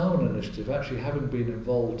with the Darwin Initiative actually having been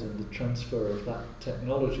involved in the transfer of that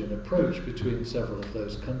technology and approach between several of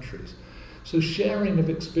those countries. So sharing of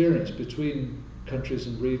experience between countries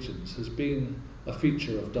and regions has been a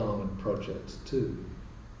feature of Darwin projects too.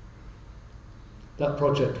 That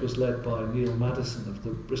project was led by Neil Maddison of the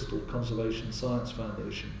Bristol Conservation Science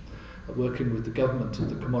Foundation, working with the government of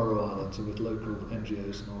the Comoro Islands and with local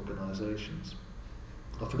NGOs and organisations.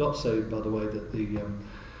 I forgot to say, by the way, that the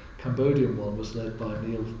Cambodian one was led by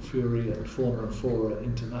Neil Fury at Fauna and Flora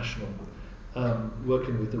International,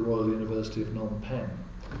 working with the Royal University of Phnom Penh.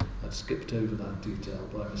 I'd skipped over that detail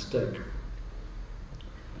by mistake.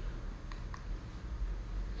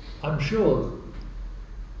 I'm sure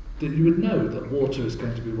that you would know that water is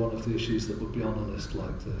going to be one of the issues that would be on a list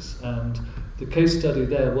like this. And the case study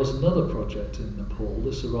there was another project in Nepal.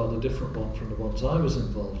 This is a rather different one from the ones I was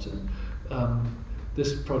involved in.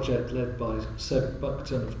 This project led by Seb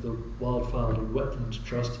Buckton of the Wildfowl and Wetlands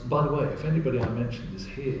Trust. By the way, if anybody I mentioned is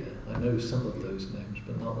here, I know some of those names,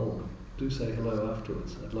 but not all. Do say hello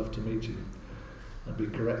afterwards. I'd love to meet you and be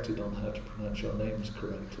corrected on how to pronounce your names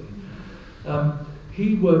correctly.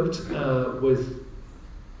 He worked with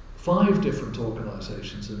 5 different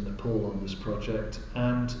organisations in Nepal on this project,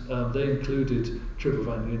 and they included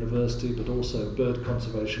Tribhuvan University, but also Bird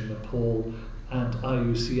Conservation Nepal and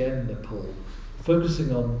IUCN Nepal,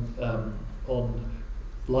 focusing on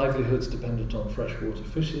livelihoods dependent on freshwater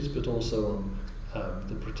fishes, but also on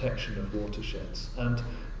the protection of watersheds. And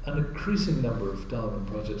an increasing number of Darwin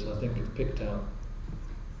projects, I think, have picked out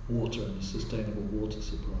water and a sustainable water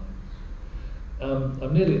supply.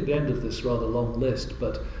 I'm nearly at the end of this rather long list,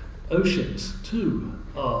 but oceans too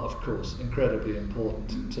are, of course, incredibly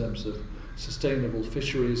important in terms of sustainable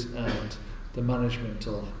fisheries and the management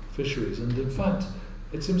of fisheries. And in fact,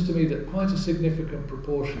 it seems to me that quite a significant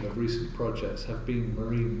proportion of recent projects have been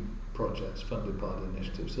marine projects funded by the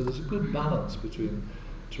initiative. So there's a good balance between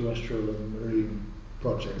terrestrial and marine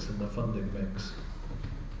projects in the funding mix.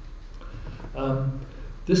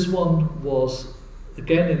 This one was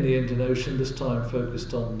again in the Indian Ocean, this time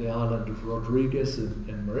focused on the island of Rodriguez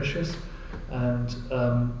in Mauritius, and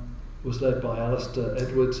was led by Alistair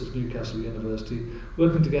Edwards of Newcastle University,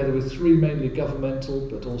 working together with 3 mainly governmental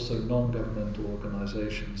but also non-governmental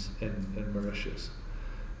organisations in Mauritius.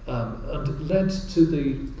 And led to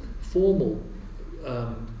the formal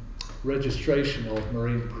registration of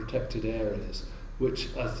marine protected areas, which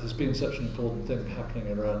has been such an important thing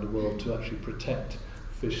happening around the world to actually protect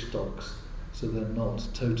fish stocks so they're not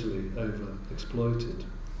totally over-exploited.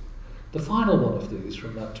 The final one of these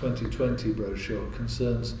from that 2020 brochure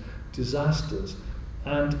concerns disasters,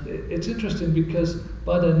 and it's interesting because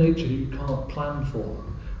by their nature you can't plan for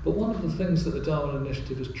them. But one of the things that the Darwin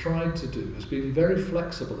Initiative has tried to do has been very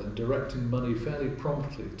flexible in directing money fairly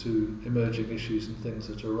promptly to emerging issues and things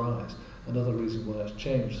that arise. Another reason why it's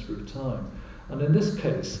changed through time. And in this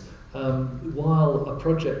case, while a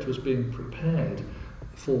project was being prepared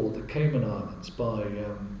for the Cayman Islands by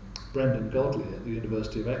Brendan Godley at the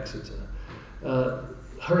University of Exeter,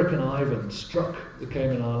 Hurricane Ivan struck the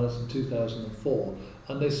Cayman Islands in 2004,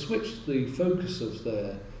 and they switched the focus of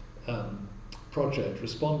their project,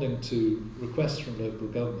 responding to requests from local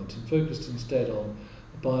government, and focused instead on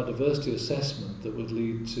a biodiversity assessment that would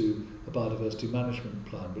lead to a biodiversity management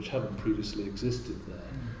plan, which hadn't previously existed there.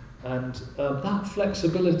 And that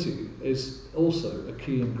flexibility is also a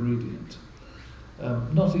key ingredient.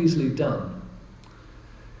 Not easily done.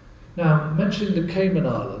 Now, mentioning the Cayman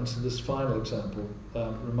Islands, in this final example,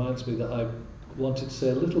 reminds me that I wanted to say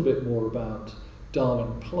a little bit more about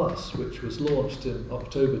Darwin Plus, which was launched in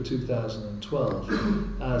October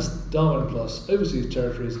 2012 as Darwin Plus Overseas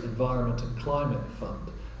Territories Environment and Climate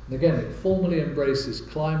Fund. And again, it formally embraces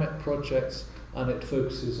climate projects, and it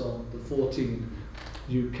focuses on the 14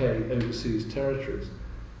 UK overseas territories.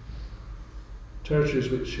 Territories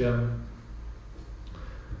which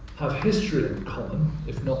have history in common,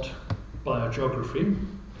 if not biogeography,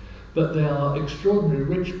 but they are extraordinarily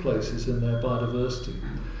rich places in their biodiversity,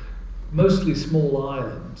 mostly small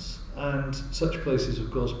islands, and such places,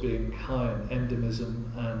 of course, being high in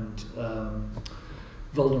endemism and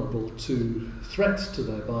vulnerable to threats to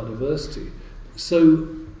their biodiversity. So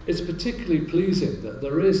it's particularly pleasing that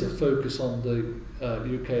there is a focus on the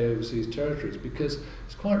UK overseas territories, because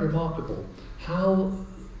it's quite remarkable how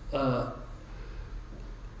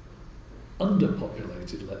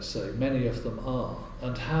underpopulated, let's say, many of them are,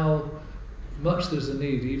 and how much there's a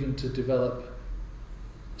need even to develop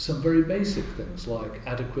some very basic things like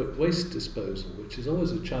adequate waste disposal, which is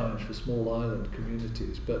always a challenge for small island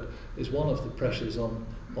communities, but is one of the pressures on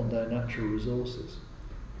their natural resources.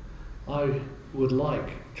 I would like,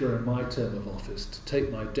 during my term of office, to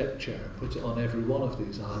take my deck chair and put it on every one of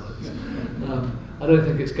these islands. I don't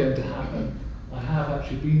think it's going to happen. I have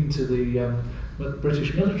actually been to the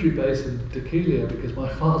British military base in Dekelia because my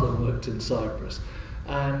father worked in Cyprus,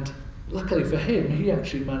 and luckily for him, he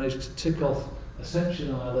actually managed to tick off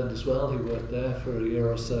Ascension Island as well. He worked there for a year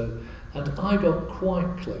or so, and I got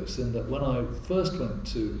quite close in that when I first went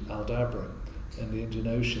to Aldabra in the Indian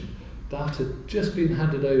Ocean, that had just been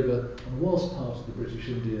handed over and was part of the British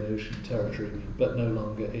Indian Ocean territory, but no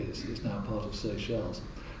longer is. It's now part of Seychelles.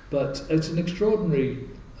 But it's an extraordinary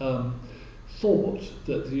thought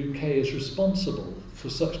that the UK is responsible for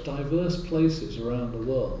such diverse places around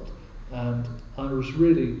the world, And I'm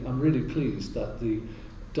really pleased that the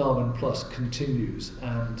Darwin Plus continues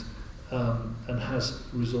and has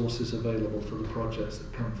resources available for the projects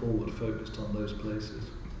that come forward focused on those places.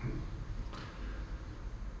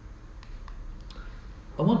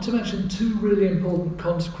 I want to mention two really important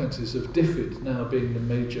consequences of DFID now being the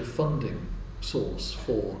major funding source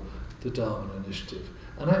for the Darwin Initiative.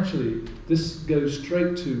 And actually, this goes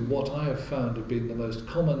straight to what I have found have been the most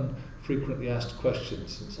common, frequently asked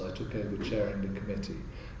questions since I took over chairing the committee,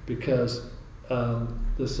 because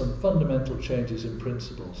there's some fundamental changes in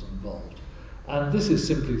principles involved. And this is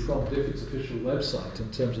simply from DFID's official website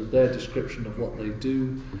in terms of their description of what they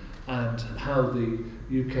do and how the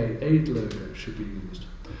UK aid logo should be used.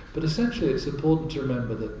 But essentially it's important to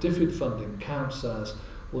remember that DFID funding counts as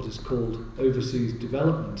what is called Overseas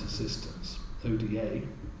Development Assistance, ODA.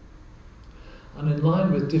 And in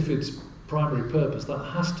line with DFID's primary purpose, that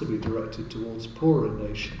has to be directed towards poorer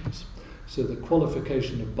nations. So the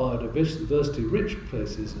qualification of biodiversity-rich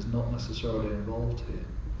places is not necessarily involved here.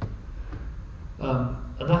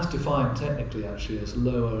 And that's defined technically actually as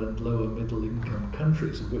lower and lower middle income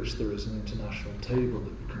countries, of which there is an international table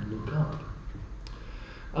that you can look up.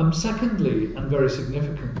 Secondly, and very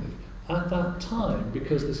significantly, at that time,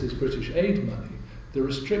 because this is British aid money, the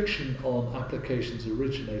restriction on applications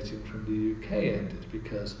originating from the UK ended,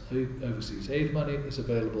 because overseas aid money is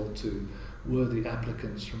available to worthy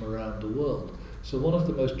applicants from around the world. So one of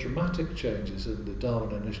the most dramatic changes in the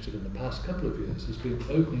Darwin Initiative in the past couple of years has been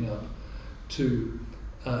opening up to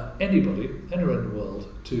anybody, anywhere in the world,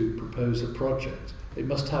 to propose a project. It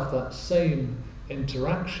must have that same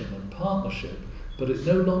interaction and partnership, but it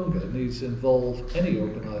no longer needs to involve any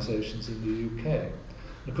organisations in the UK.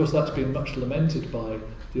 And of course that's been much lamented by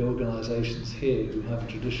the organisations here who have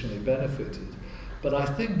traditionally benefited. But I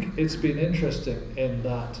think it's been interesting in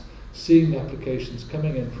that seeing applications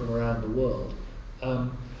coming in from around the world,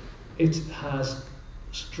 it has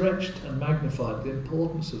stretched and magnified the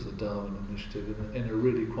importance of the Darwin Initiative in a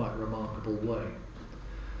really quite remarkable way.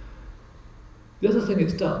 The other thing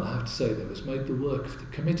it's done, I have to say though, is made the work of the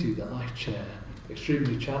committee that I chair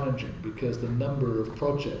extremely challenging, because the number of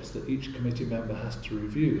projects that each committee member has to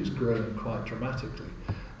review is growing quite dramatically.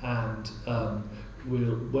 And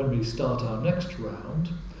when we start our next round,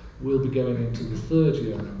 we'll be going into the third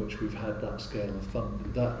year in which we've had that scale of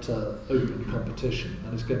fund, that open competition,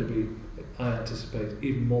 and it's going to be, I anticipate,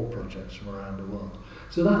 even more projects from around the world.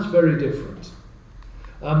 So that's very different.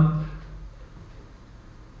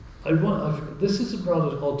 This is a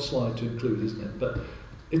rather odd slide to include, isn't it? But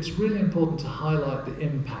it's really important to highlight the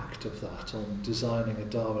impact of that on designing a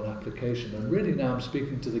Darwin application. And really now I'm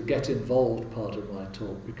speaking to the get involved part of my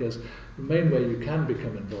talk, because the main way you can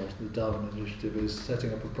become involved in the Darwin Initiative is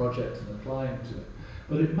setting up a project and applying to it.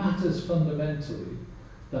 But it matters fundamentally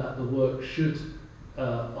that the work should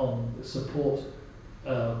support,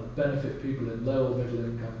 benefit people in low or middle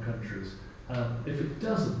income countries. If it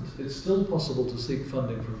doesn't, it's still possible to seek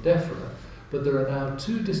funding from DEFRA, but there are now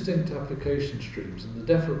two distinct application streams, and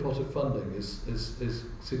the DEFRA pot of funding is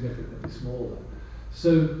significantly smaller.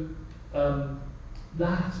 So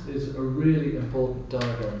that is a really important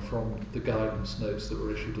diagram from the guidance notes that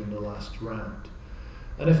were issued in the last round.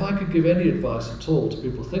 And if I could give any advice at all to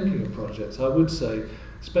people thinking of projects, I would say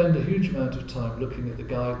spend a huge amount of time looking at the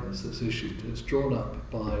guidance that's issued. It's drawn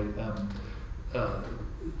up by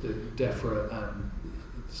the DEFRA and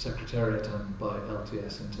the Secretariat and by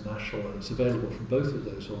LTS International, and it's available from both of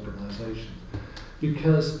those organisations.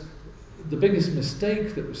 Because the biggest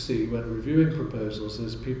mistake that we see when reviewing proposals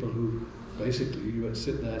is people who basically, you would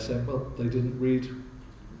sit there saying, well, they didn't read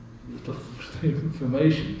the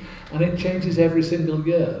information, and it changes every single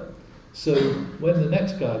year. So when the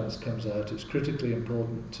next guidance comes out, it's critically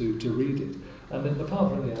important to read it. And then,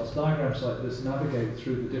 apart from anything else, diagrams like this navigate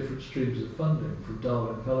through the different streams of funding, from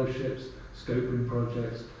Darwin Fellowships, scoping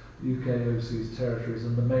projects, UK overseas territories,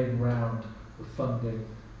 and the main round of funding.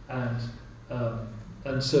 And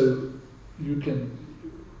so you can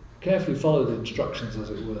carefully follow the instructions, as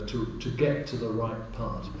it were, to get to the right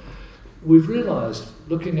part. We've realised,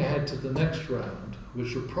 looking ahead to the next round,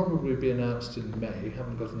 which will probably be announced in May,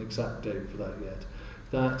 haven't got an exact date for that yet,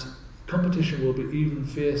 that competition will be even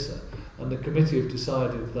fiercer, and the committee have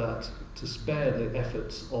decided that to spare the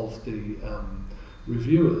efforts of the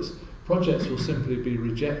reviewers, projects will simply be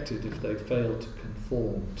rejected if they fail to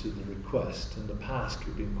conform to the request. In the past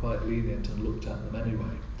we've been quite lenient and looked at them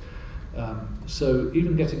anyway. So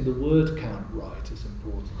even getting the word count right is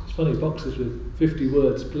important. It's funny, boxes with 50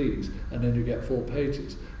 words please, and then you get 4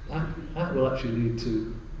 pages. That will actually lead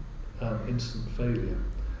to instant failure,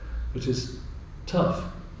 which is tough.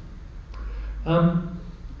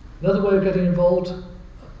 Another way of getting involved,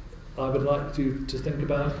 I would like you to think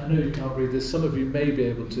about, I know you can't read this, some of you may be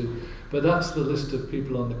able to, but that's the list of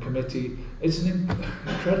people on the committee. It's an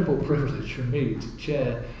incredible privilege for me to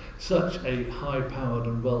chair such a high-powered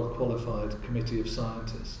and well-qualified committee of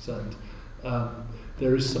scientists, and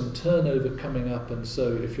there is some turnover coming up, and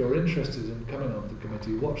so if you're interested in coming on the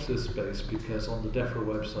committee, watch this space, because on the DEFRA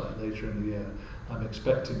website later in the year, I'm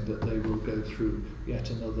expecting that they will go through yet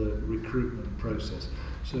another recruitment process.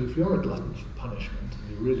 So if you're a glutton for punishment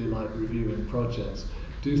and you really like reviewing projects,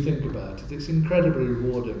 do think about it. It's incredibly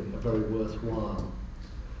rewarding and very worthwhile.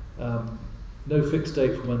 No fixed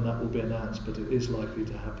date for when that will be announced, but it is likely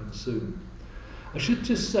to happen soon. I should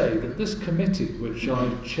just say that this committee, which I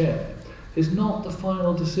chair, is not the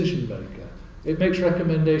final decision maker. It makes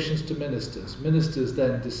recommendations to ministers. Ministers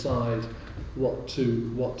then decide what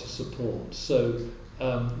to support. So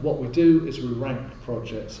what we do is we rank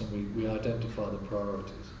projects and we identify the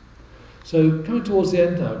priorities. So coming towards the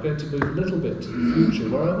end now, I'm going to move a little bit to the future,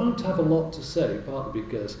 where I won't have a lot to say, partly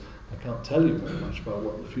because I can't tell you very much about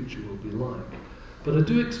what the future will be like. But I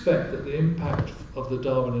do expect that the impact of the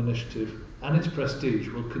Darwin Initiative and its prestige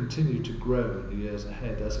will continue to grow in the years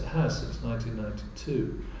ahead, as it has since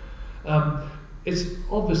 1992. It's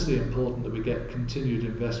obviously important that we get continued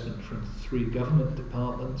investment from 3 government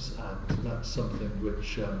departments, and that's something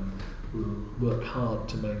which we'll work hard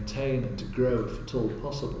to maintain and to grow if at all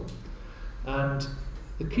possible. And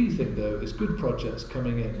the key thing, though, is good projects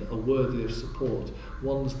coming in that are worthy of support,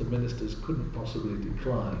 ones the ministers couldn't possibly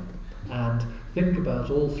decline, and think about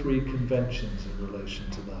all 3 conventions in relation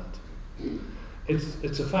to that.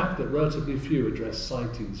 It's a fact that relatively few address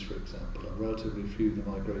CITES, for example, and relatively few the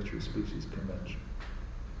Migratory Species Convention.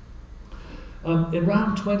 In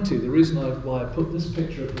round 20, the reason why I put this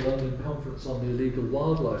picture at the London conference on the illegal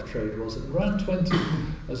wildlife trade was that in round 20,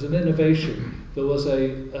 as an innovation, there was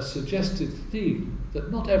a suggested theme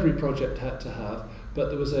that not every project had to have, but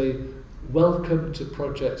there was a welcome to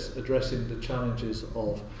projects addressing the challenges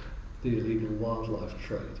of the illegal wildlife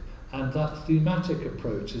trade. And that thematic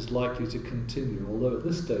approach is likely to continue, although at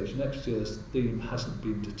this stage, next year's theme hasn't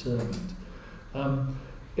been determined.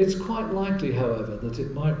 It's quite likely, however, that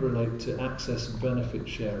it might relate to access and benefit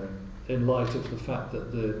sharing in light of the fact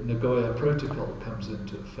that the Nagoya Protocol comes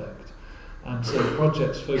into effect. And so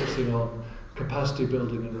projects focusing on capacity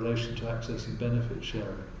building in relation to access and benefit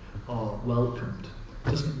sharing are welcomed.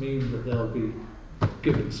 Doesn't mean that they'll be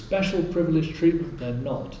given special privileged treatment, they're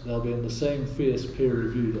not. They'll be in the same fierce peer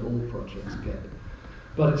review that all projects get.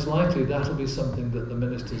 But it's likely that'll be something that the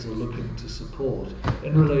ministers are looking to support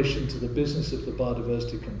in relation to the business of the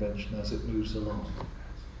Biodiversity Convention as it moves along.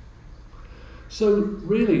 So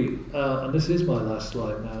really, and this is my last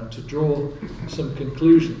slide now, to draw some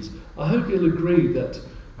conclusions, I hope you'll agree that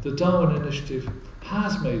the Darwin Initiative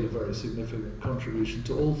has made a very significant contribution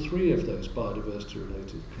to all 3 of those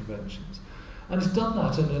biodiversity-related conventions. And it's done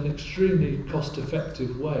that in an extremely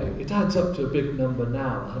cost-effective way. It adds up to a big number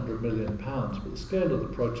now, £100 million, but the scale of the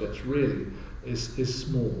projects really is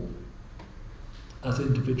small as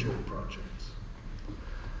individual projects.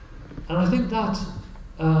 And I think that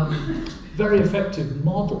very effective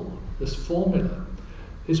model, this formula,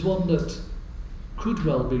 is one that could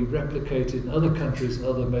well be replicated in other countries and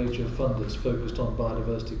other major funders focused on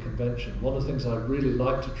biodiversity convention. One of the things I'd really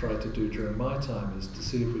like to try to do during my time is to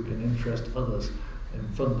see if we can interest others in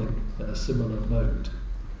funding in a similar mode.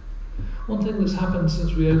 One thing that's happened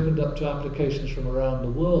since we opened up to applications from around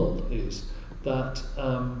the world is that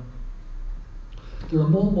there are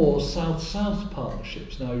more and more South-South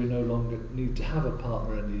partnerships. Now you no longer need to have a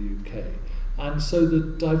partner in the UK. And so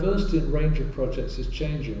the diversity and range of projects is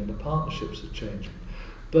changing and the partnerships are changing.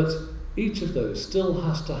 But each of those still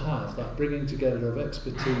has to have that bringing together of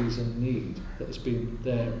expertise and need that has been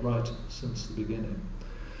there right since the beginning.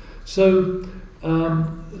 So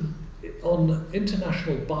on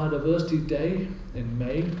International Biodiversity Day in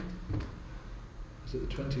May, is it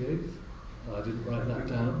the 28th? I didn't write that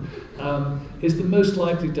down, is the most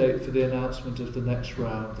likely date for the announcement of the next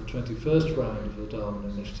round, the 21st round of the Darwin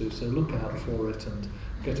Initiative, so look out for it and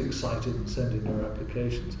get excited and send in your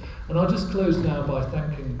applications. And I'll just close now by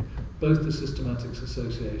thanking both the Systematics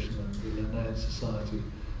Association and the Linnean Society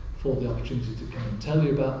for the opportunity to come and tell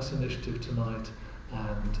you about this initiative tonight,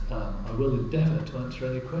 and I will endeavour to answer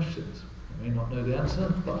any questions. I may not know the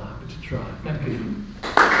answer, but I'm happy to try. Thank you.